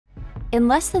In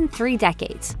less than 3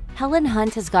 decades, Helen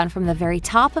Hunt has gone from the very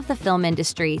top of the film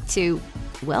industry to,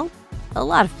 well, a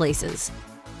lot of places.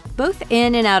 Both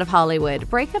in and out of Hollywood,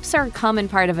 breakups are a common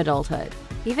part of adulthood.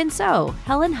 Even so,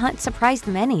 Helen Hunt surprised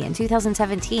many in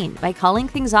 2017 by calling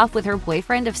things off with her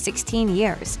boyfriend of 16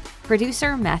 years,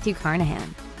 producer Matthew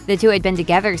Carnahan. The two had been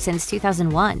together since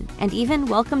 2001 and even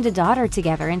welcomed a daughter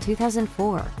together in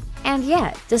 2004. And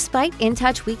yet, despite In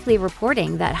Touch Weekly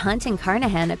reporting that Hunt and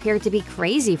Carnahan appeared to be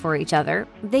crazy for each other,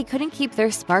 they couldn't keep their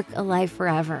spark alive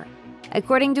forever.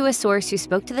 According to a source who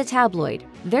spoke to the tabloid,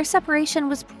 their separation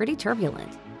was pretty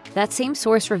turbulent. That same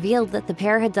source revealed that the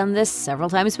pair had done this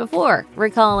several times before,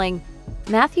 recalling,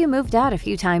 "Matthew moved out a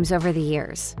few times over the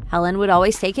years. Helen would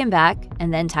always take him back,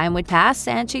 and then time would pass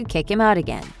and she'd kick him out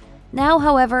again. Now,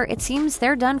 however, it seems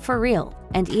they're done for real,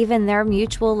 and even their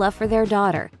mutual love for their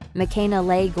daughter, McKenna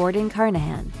Leigh Gordon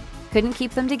Carnahan, couldn't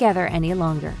keep them together any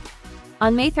longer."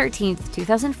 On May 13,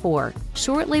 2004,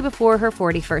 shortly before her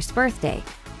 41st birthday,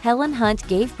 Helen Hunt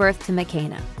gave birth to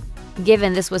McKenna.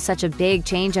 Given this was such a big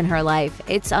change in her life,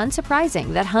 it's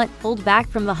unsurprising that Hunt pulled back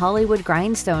from the Hollywood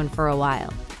grindstone for a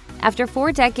while. After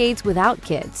 4 decades without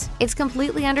kids, it's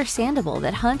completely understandable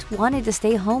that Hunt wanted to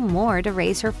stay home more to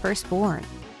raise her firstborn.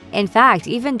 In fact,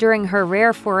 even during her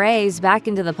rare forays back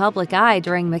into the public eye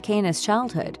during McKenna's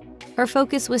childhood, her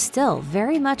focus was still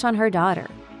very much on her daughter.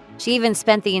 She even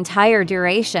spent the entire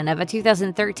duration of a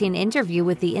 2013 interview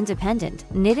with The Independent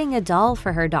knitting a doll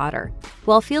for her daughter,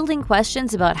 while fielding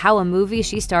questions about how a movie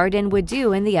she starred in would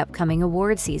do in the upcoming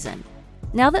award season.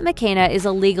 Now that McKenna is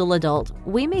a legal adult,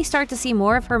 we may start to see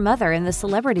more of her mother in the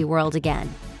celebrity world again.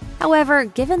 However,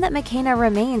 given that McKenna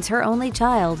remains her only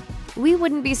child, we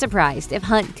wouldn't be surprised if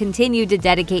Hunt continued to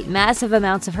dedicate massive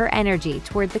amounts of her energy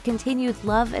toward the continued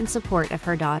love and support of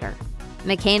her daughter.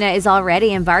 McKenna is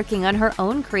already embarking on her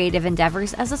own creative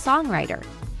endeavors as a songwriter,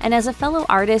 and as a fellow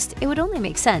artist, it would only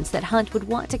make sense that Hunt would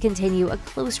want to continue a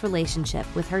close relationship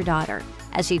with her daughter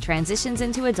as she transitions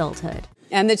into adulthood.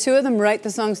 And the two of them write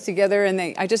the songs together, and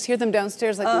I just hear them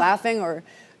downstairs laughing, or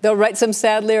they'll write some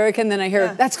sad lyric, and then I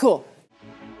hear, "That's cool."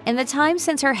 In the time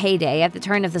since her heyday at the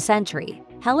turn of the century,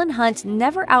 Helen Hunt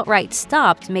never outright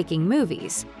stopped making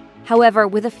movies. However,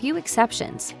 with a few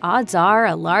exceptions, odds are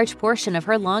a large portion of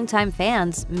her longtime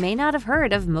fans may not have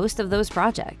heard of most of those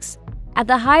projects. At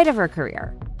the height of her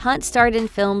career, Hunt starred in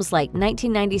films like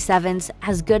 1997's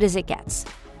As Good as It Gets,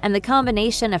 and the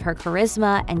combination of her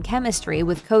charisma and chemistry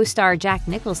with co-star Jack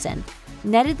Nicholson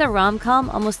netted the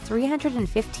rom-com almost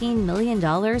 $315 million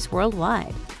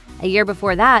worldwide. A year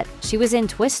before that, she was in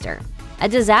Twister, a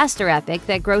disaster epic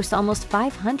that grossed almost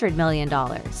 $500 million.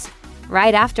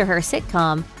 Right after her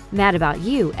sitcom, Mad About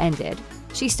You, ended,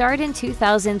 she starred in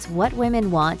 2000's What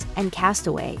Women Want and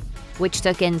Castaway, which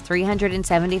took in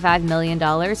 $375 million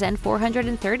and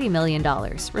 $430 million,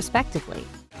 respectively.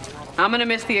 I'm gonna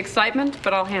miss the excitement,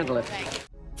 but I'll handle it.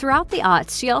 Throughout the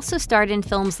aughts, she also starred in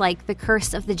films like The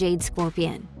Curse of the Jade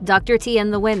Scorpion, Dr. T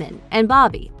and the Women, and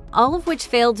Bobby, all of which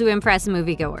failed to impress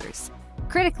moviegoers.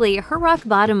 Critically, her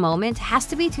rock-bottom moment has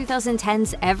to be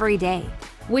 2010's Every Day,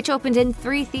 which opened in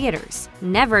 3 theaters,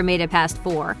 never made it past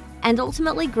 4, and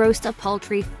ultimately grossed a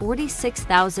paltry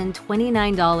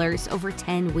 $46,029 over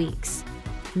 10 weeks.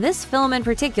 This film in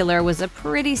particular was a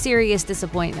pretty serious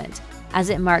disappointment, as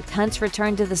it marked Hunt's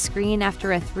return to the screen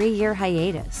after a 3-year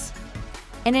hiatus.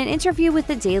 In an interview with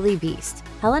the Daily Beast,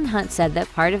 Helen Hunt said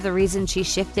that part of the reason she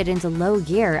shifted into low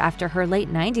gear after her late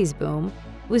 90s boom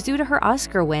was due to her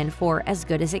Oscar win for As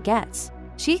Good as It Gets.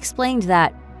 She explained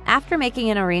that, after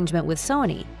making an arrangement with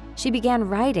Sony, she began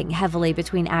writing heavily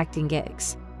between acting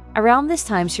gigs. Around this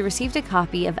time, she received a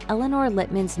copy of Eleanor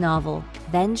Littman's novel,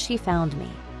 Then She Found Me,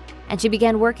 and she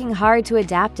began working hard to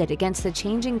adapt it against the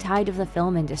changing tide of the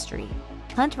film industry.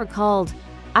 Hunt recalled,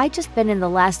 "I'd just been in the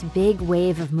last big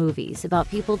wave of movies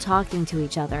about people talking to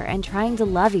each other and trying to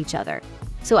love each other.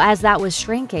 So as that was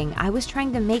shrinking, I was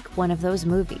trying to make one of those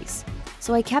movies.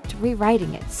 So I kept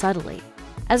rewriting it subtly."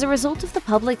 As a result of the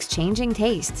public's changing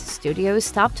taste, studios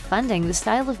stopped funding the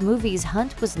style of movies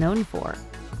Hunt was known for.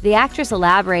 The actress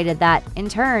elaborated that, in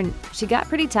turn, she got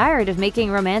pretty tired of making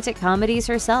romantic comedies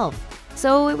herself,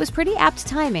 so it was pretty apt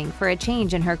timing for a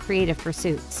change in her creative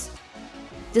pursuits.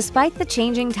 Despite the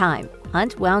changing time,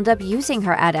 Hunt wound up using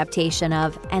her adaptation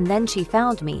of And Then She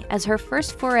Found Me as her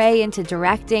first foray into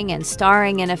directing and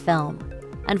starring in a film.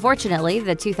 Unfortunately,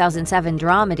 the 2007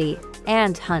 dramedy,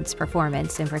 and Hunt's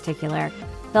performance in particular,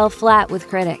 fell flat with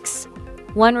critics.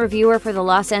 One reviewer for the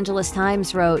Los Angeles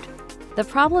Times wrote, "The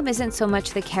problem isn't so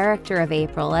much the character of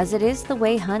April as it is the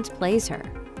way Hunt plays her.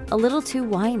 A little too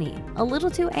whiny, a little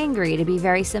too angry to be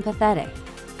very sympathetic.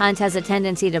 Hunt has a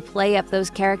tendency to play up those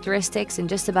characteristics in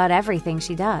just about everything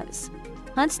she does."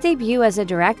 Hunt's debut as a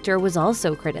director was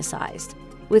also criticized,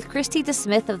 with Christy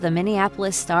DeSmith of the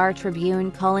Minneapolis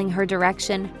Star-Tribune calling her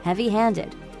direction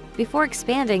heavy-handed, before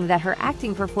expanding that her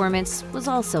acting performance was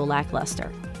also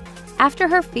lackluster. After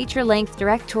her feature-length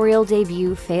directorial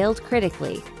debut failed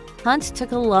critically, Hunt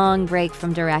took a long break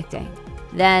from directing.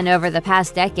 Then, over the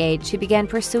past decade, she began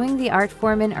pursuing the art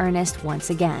form in earnest once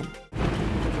again.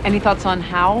 Any thoughts on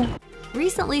how?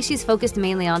 Recently, she's focused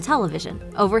mainly on television,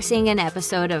 overseeing an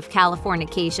episode of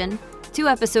Californication, 2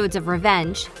 episodes of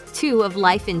Revenge, 2 of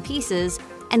Life in Pieces,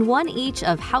 and 1 each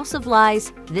of House of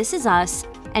Lies, This Is Us,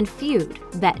 and Feud,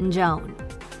 Bette and Joan.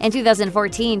 In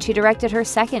 2014, she directed her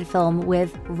second film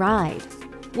with Ride.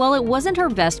 While it wasn't her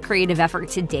best creative effort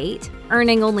to date,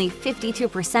 earning only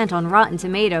 52% on Rotten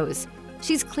Tomatoes,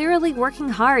 she's clearly working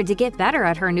hard to get better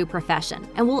at her new profession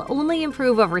and will only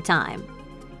improve over time.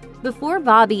 Before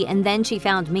Bobby and Then She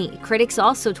Found Me, critics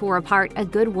also tore apart A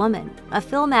Good Woman, a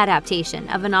film adaptation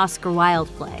of an Oscar Wilde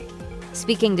play.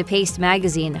 Speaking to Paste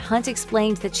magazine, Hunt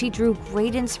explained that she drew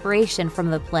great inspiration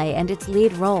from the play and its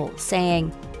lead role,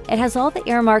 saying, "It has all the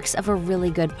earmarks of a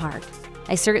really good part.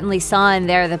 I certainly saw in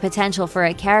there the potential for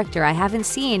a character I haven't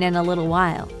seen in a little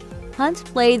while." Hunt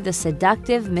played the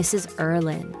seductive Mrs.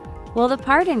 Erlin. While the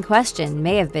part in question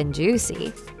may have been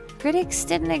juicy, critics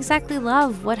didn't exactly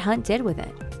love what Hunt did with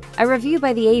it. A review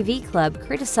by the AV Club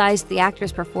criticized the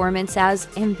actor's performance as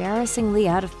embarrassingly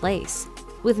out of place,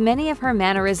 with many of her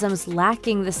mannerisms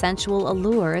lacking the sensual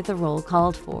allure the role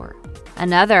called for.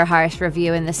 Another harsh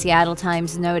review in the Seattle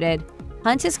Times noted,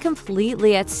 "Hunt is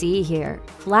completely at sea here,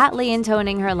 flatly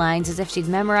intoning her lines as if she'd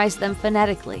memorized them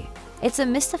phonetically. It's a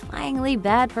mystifyingly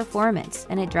bad performance,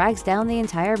 and it drags down the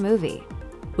entire movie."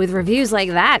 With reviews like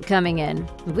that coming in,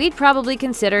 we'd probably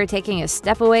consider taking a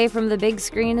step away from the big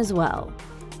screen as well.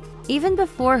 Even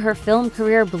before her film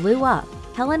career blew up,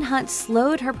 Helen Hunt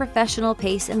slowed her professional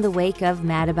pace in the wake of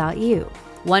Mad About You.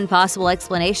 One possible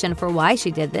explanation for why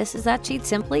she did this is that she'd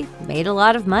simply made a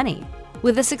lot of money.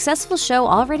 With a successful show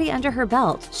already under her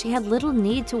belt, she had little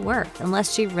need to work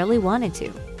unless she really wanted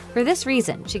to. For this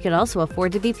reason, she could also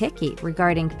afford to be picky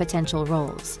regarding potential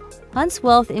roles. Hunt's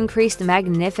wealth increased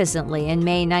magnificently in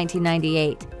May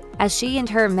 1998, as she and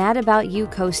her Mad About You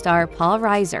co-star Paul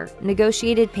Reiser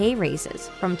negotiated pay raises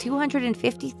from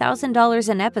 $250,000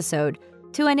 an episode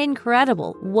to an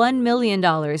incredible $1 million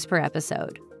per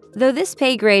episode. Though this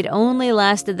pay grade only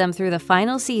lasted them through the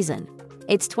final season,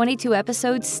 its 22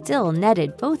 episodes still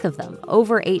netted both of them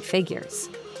over 8 figures.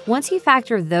 Once you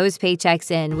factor those paychecks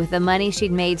in with the money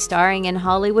she'd made starring in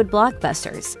Hollywood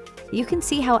blockbusters, you can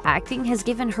see how acting has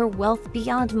given her wealth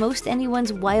beyond most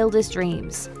anyone's wildest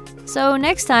dreams. So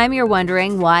next time you're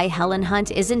wondering why Helen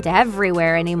Hunt isn't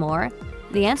everywhere anymore,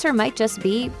 the answer might just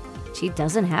be she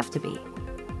doesn't have to be.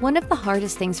 One of the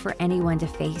hardest things for anyone to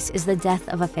face is the death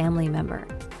of a family member.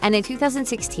 And in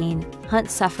 2016, Hunt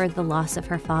suffered the loss of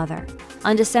her father.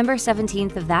 On December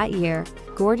 17th of that year,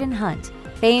 Gordon Hunt,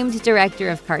 famed director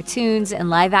of cartoons and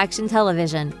live-action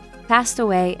television, passed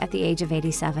away at the age of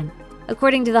 87.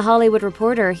 According to The Hollywood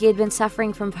Reporter, he had been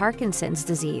suffering from Parkinson's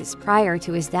disease prior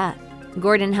to his death.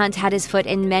 Gordon Hunt had his foot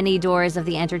in many doors of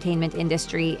the entertainment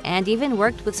industry and even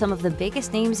worked with some of the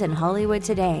biggest names in Hollywood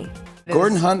today.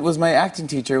 Gordon Hunt was my acting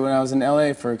teacher when I was in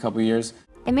LA for a couple years.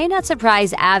 It may not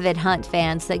surprise avid Hunt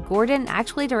fans that Gordon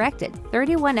actually directed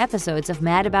 31 episodes of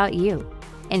Mad About You.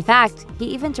 In fact, he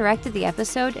even directed the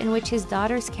episode in which his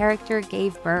daughter's character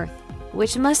gave birth,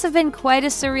 which must have been quite a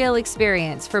surreal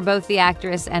experience for both the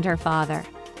actress and her father.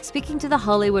 Speaking to The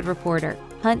Hollywood Reporter,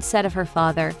 Hunt said of her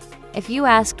father, "If you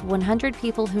asked 100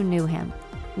 people who knew him,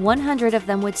 100 of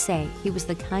them would say he was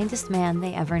the kindest man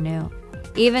they ever knew."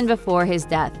 Even before his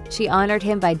death, she honored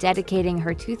him by dedicating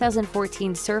her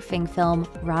 2014 surfing film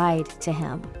Ride to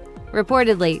him.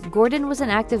 Reportedly, Gordon was an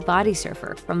active body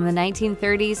surfer from the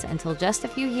 1930s until just a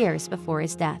few years before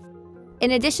his death.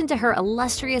 In addition to her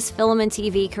illustrious film and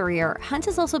TV career, Hunt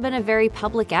has also been a very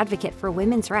public advocate for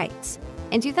women's rights.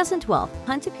 In 2012,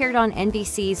 Hunt appeared on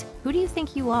NBC's Who Do You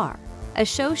Think You Are?, a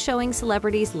show showing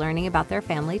celebrities learning about their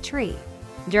family tree.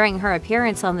 During her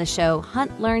appearance on the show,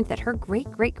 Hunt learned that her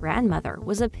great-great-grandmother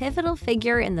was a pivotal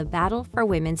figure in the battle for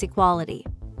women's equality.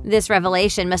 This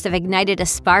revelation must have ignited a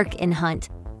spark in Hunt,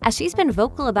 as she's been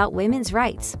vocal about women's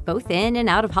rights, both in and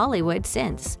out of Hollywood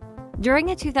since. During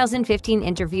a 2015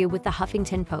 interview with the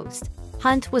Huffington Post,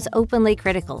 Hunt was openly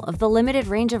critical of the limited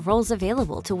range of roles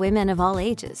available to women of all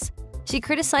ages. She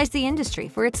criticized the industry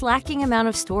for its lacking amount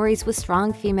of stories with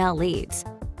strong female leads,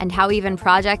 and how even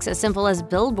projects as simple as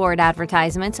billboard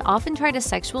advertisements often try to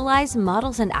sexualize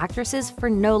models and actresses for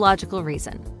no logical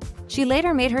reason. She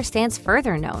later made her stance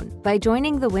further known by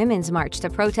joining the Women's March to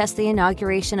protest the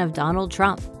inauguration of Donald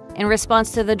Trump, in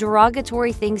response to the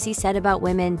derogatory things he said about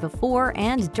women before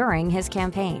and during his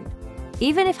campaign.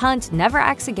 Even if Hunt never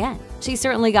acts again, she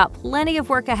certainly got plenty of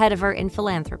work ahead of her in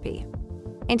philanthropy.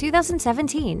 In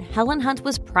 2017, Helen Hunt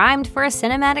was primed for a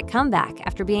cinematic comeback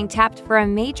after being tapped for a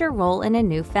major role in a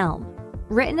new film.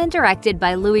 Written and directed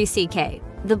by Louis C.K.,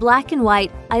 the black and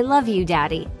white I Love You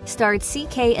Daddy starred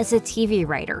C.K. as a TV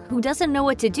writer who doesn't know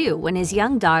what to do when his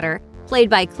young daughter, played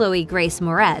by Chloe Grace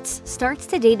Moretz, starts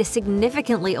to date a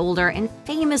significantly older and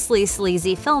famously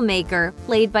sleazy filmmaker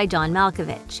played by John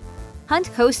Malkovich. Hunt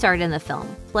co-starred in the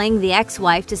film, playing the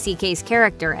ex-wife to C.K.'s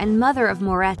character and mother of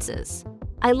Moretz's.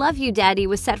 I Love You Daddy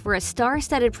was set for a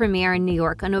star-studded premiere in New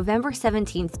York on November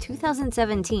 17,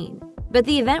 2017, but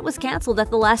the event was canceled at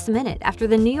the last minute after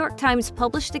the New York Times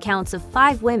published accounts of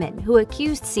 5 women who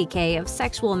accused CK of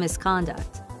sexual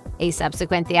misconduct. A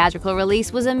subsequent theatrical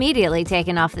release was immediately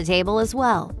taken off the table as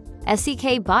well, as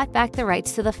CK bought back the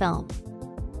rights to the film.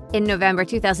 In November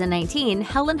 2019,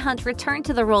 Helen Hunt returned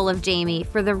to the role of Jamie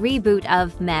for the reboot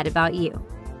of Mad About You.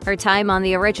 Her time on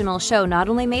the original show not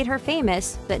only made her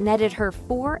famous, but netted her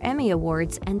 4 Emmy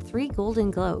Awards and 3 Golden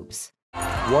Globes.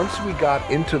 Once we got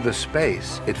into the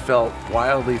space, it felt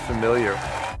wildly familiar.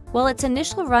 While its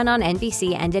initial run on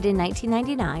NBC ended in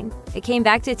 1999, it came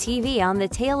back to TV on the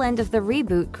tail end of the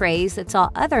reboot craze that saw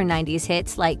other 90s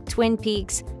hits like Twin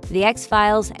Peaks, The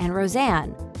X-Files, and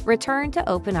Roseanne return to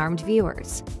open-armed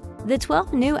viewers. The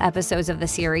 12 new episodes of the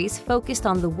series focused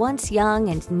on the once young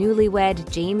and newlywed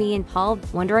Jamie and Paul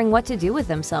wondering what to do with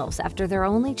themselves after their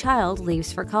only child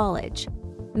leaves for college.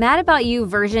 Mad About You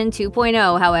version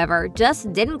 2.0, however,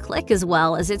 just didn't click as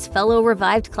well as its fellow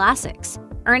revived classics,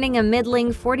 earning a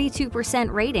middling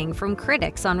 42% rating from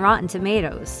critics on Rotten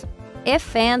Tomatoes. If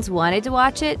fans wanted to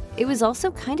watch it, it was also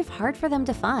kind of hard for them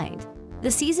to find. The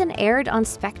season aired on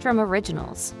Spectrum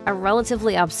Originals, a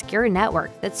relatively obscure network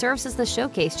that serves as the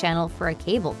showcase channel for a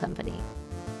cable company.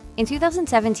 In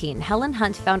 2017, Helen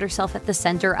Hunt found herself at the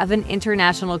center of an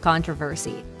international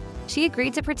controversy. She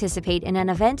agreed to participate in an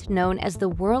event known as the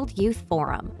World Youth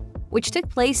Forum, which took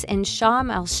place in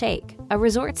Sharm el-Sheikh, a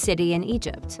resort city in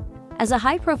Egypt. As a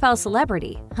high-profile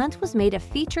celebrity, Hunt was made a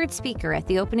featured speaker at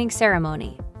the opening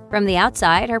ceremony. From the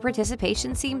outside, her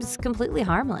participation seems completely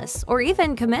harmless, or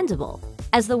even commendable,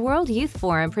 as the World Youth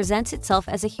Forum presents itself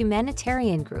as a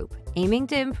humanitarian group aiming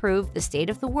to improve the state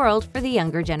of the world for the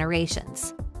younger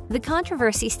generations. The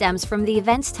controversy stems from the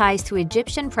event's ties to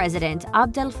Egyptian President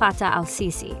Abdel Fattah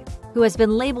al-Sisi, who has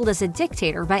been labeled as a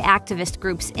dictator by activist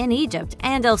groups in Egypt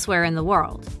and elsewhere in the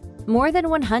world. More than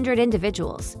 100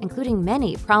 individuals, including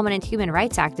many prominent human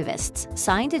rights activists,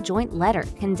 signed a joint letter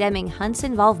condemning Hunt's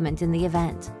involvement in the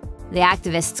event. The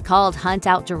activists called Hunt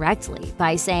out directly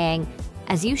by saying,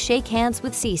 "As you shake hands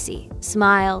with Sisi,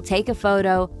 smile, take a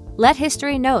photo, let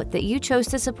history note that you chose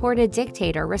to support a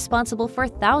dictator responsible for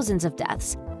thousands of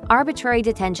deaths, arbitrary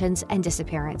detentions, and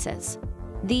disappearances."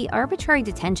 The arbitrary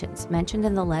detentions mentioned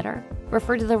in the letter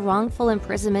refer to the wrongful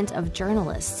imprisonment of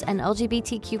journalists and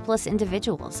LGBTQ+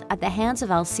 individuals at the hands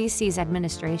of al-Sisi's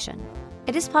administration.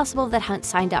 It is possible that Hunt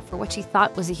signed up for what she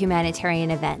thought was a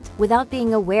humanitarian event without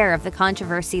being aware of the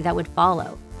controversy that would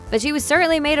follow, but she was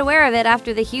certainly made aware of it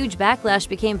after the huge backlash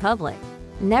became public.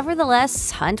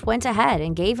 Nevertheless, Hunt went ahead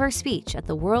and gave her speech at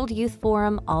the World Youth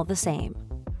Forum all the same.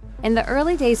 In the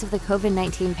early days of the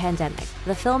COVID-19 pandemic,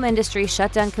 the film industry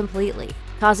shut down completely,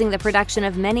 causing the production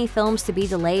of many films to be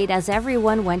delayed as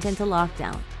everyone went into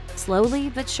lockdown.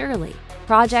 Slowly but surely,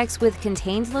 projects with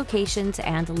contained locations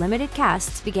and limited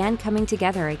casts began coming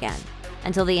together again,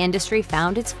 until the industry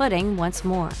found its footing once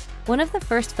more. One of the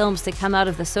first films to come out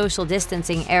of the social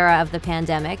distancing era of the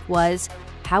pandemic was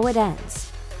How It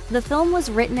Ends. The film was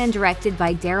written and directed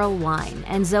by Daryl Wine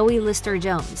and Zoe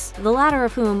Lister-Jones, the latter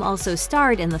of whom also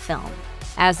starred in the film.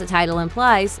 As the title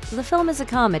implies, the film is a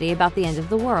comedy about the end of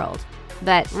the world.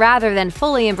 But rather than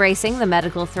fully embracing the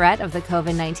medical threat of the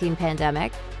COVID-19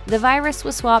 pandemic, the virus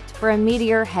was swapped for a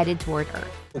meteor headed toward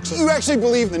Earth. You actually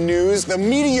believe the news? The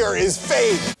meteor is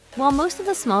fake! While most of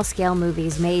the small-scale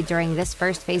movies made during this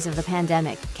first phase of the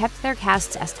pandemic kept their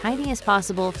casts as tiny as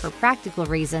possible for practical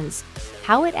reasons,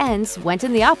 How It Ends went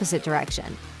in the opposite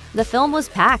direction. The film was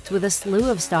packed with a slew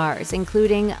of stars,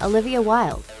 including Olivia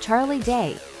Wilde, Charlie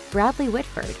Day, Bradley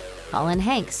Whitford, Colin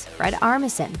Hanks, Fred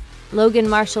Armisen, Logan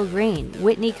Marshall Green,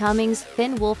 Whitney Cummings,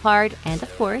 Finn Wolfhard, and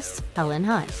of course, Helen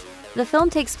Hunt. The film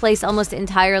takes place almost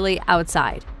entirely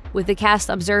outside, with the cast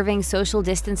observing social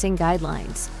distancing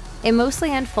guidelines. It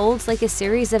mostly unfolds like a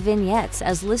series of vignettes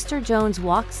as Lister-Jones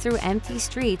walks through empty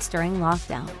streets during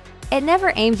lockdown. It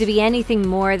never aimed to be anything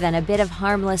more than a bit of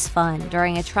harmless fun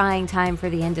during a trying time for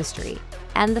the industry,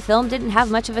 and the film didn't have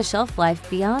much of a shelf life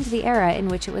beyond the era in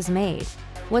which it was made.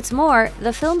 What's more,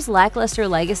 the film's lackluster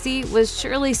legacy was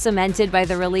surely cemented by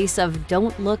the release of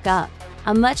Don't Look Up,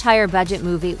 a much higher budget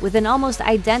movie with an almost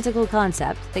identical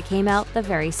concept that came out the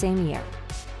very same year.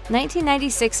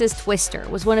 1996's Twister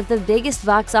was one of the biggest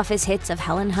box office hits of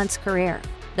Helen Hunt's career.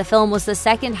 The film was the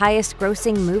second highest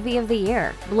grossing movie of the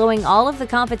year, blowing all of the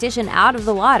competition out of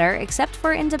the water except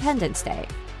for Independence Day.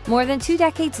 More than 2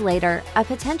 decades later, a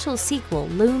potential sequel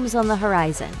looms on the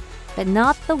horizon, but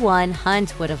not the one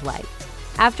Hunt would have liked.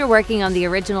 After working on the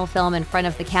original film in front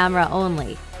of the camera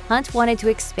only, Hunt wanted to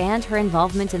expand her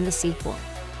involvement in the sequel.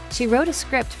 She wrote a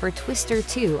script for Twister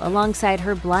 2 alongside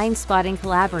her blind-spotting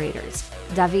collaborators,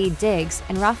 Daveed Diggs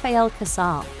and Rafael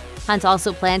Casal. Hunt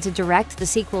also planned to direct the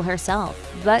sequel herself,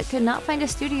 but could not find a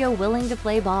studio willing to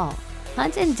play ball.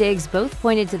 Hunt and Diggs both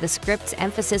pointed to the script's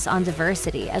emphasis on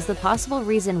diversity as the possible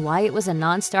reason why it was a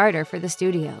non-starter for the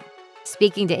studio.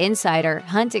 Speaking to Insider,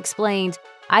 Hunt explained,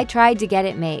 "I tried to get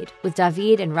it made, with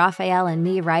Daveed and Rafael and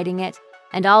me writing it,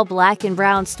 and all black and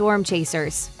brown storm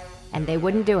chasers, and they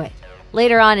wouldn't do it."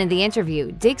 Later on in the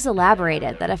interview, Diggs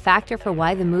elaborated that a factor for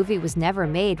why the movie was never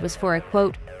made was for a,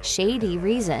 quote, shady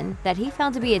reason that he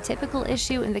found to be a typical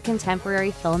issue in the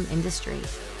contemporary film industry.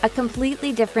 A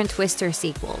completely different Twister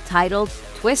sequel, titled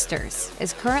Twisters,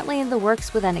 is currently in the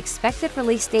works with an expected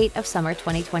release date of summer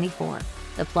 2024.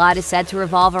 The plot is said to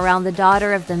revolve around the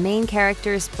daughter of the main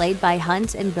characters played by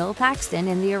Hunt and Bill Paxton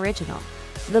in the original.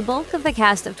 The bulk of the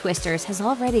cast of Twisters has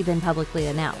already been publicly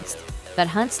announced, but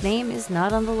Hunt's name is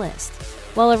not on the list.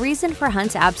 While a reason for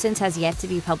Hunt's absence has yet to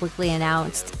be publicly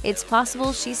announced, it's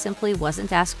possible she simply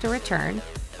wasn't asked to return,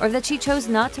 or that she chose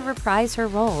not to reprise her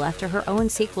role after her own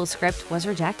sequel script was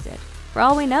rejected. For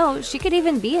all we know, she could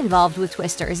even be involved with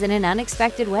Twisters in an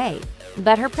unexpected way,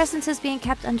 but her presence is being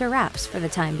kept under wraps for the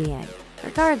time being.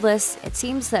 Regardless, it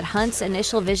seems that Hunt's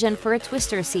initial vision for a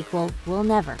Twister sequel will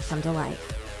never come to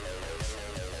life.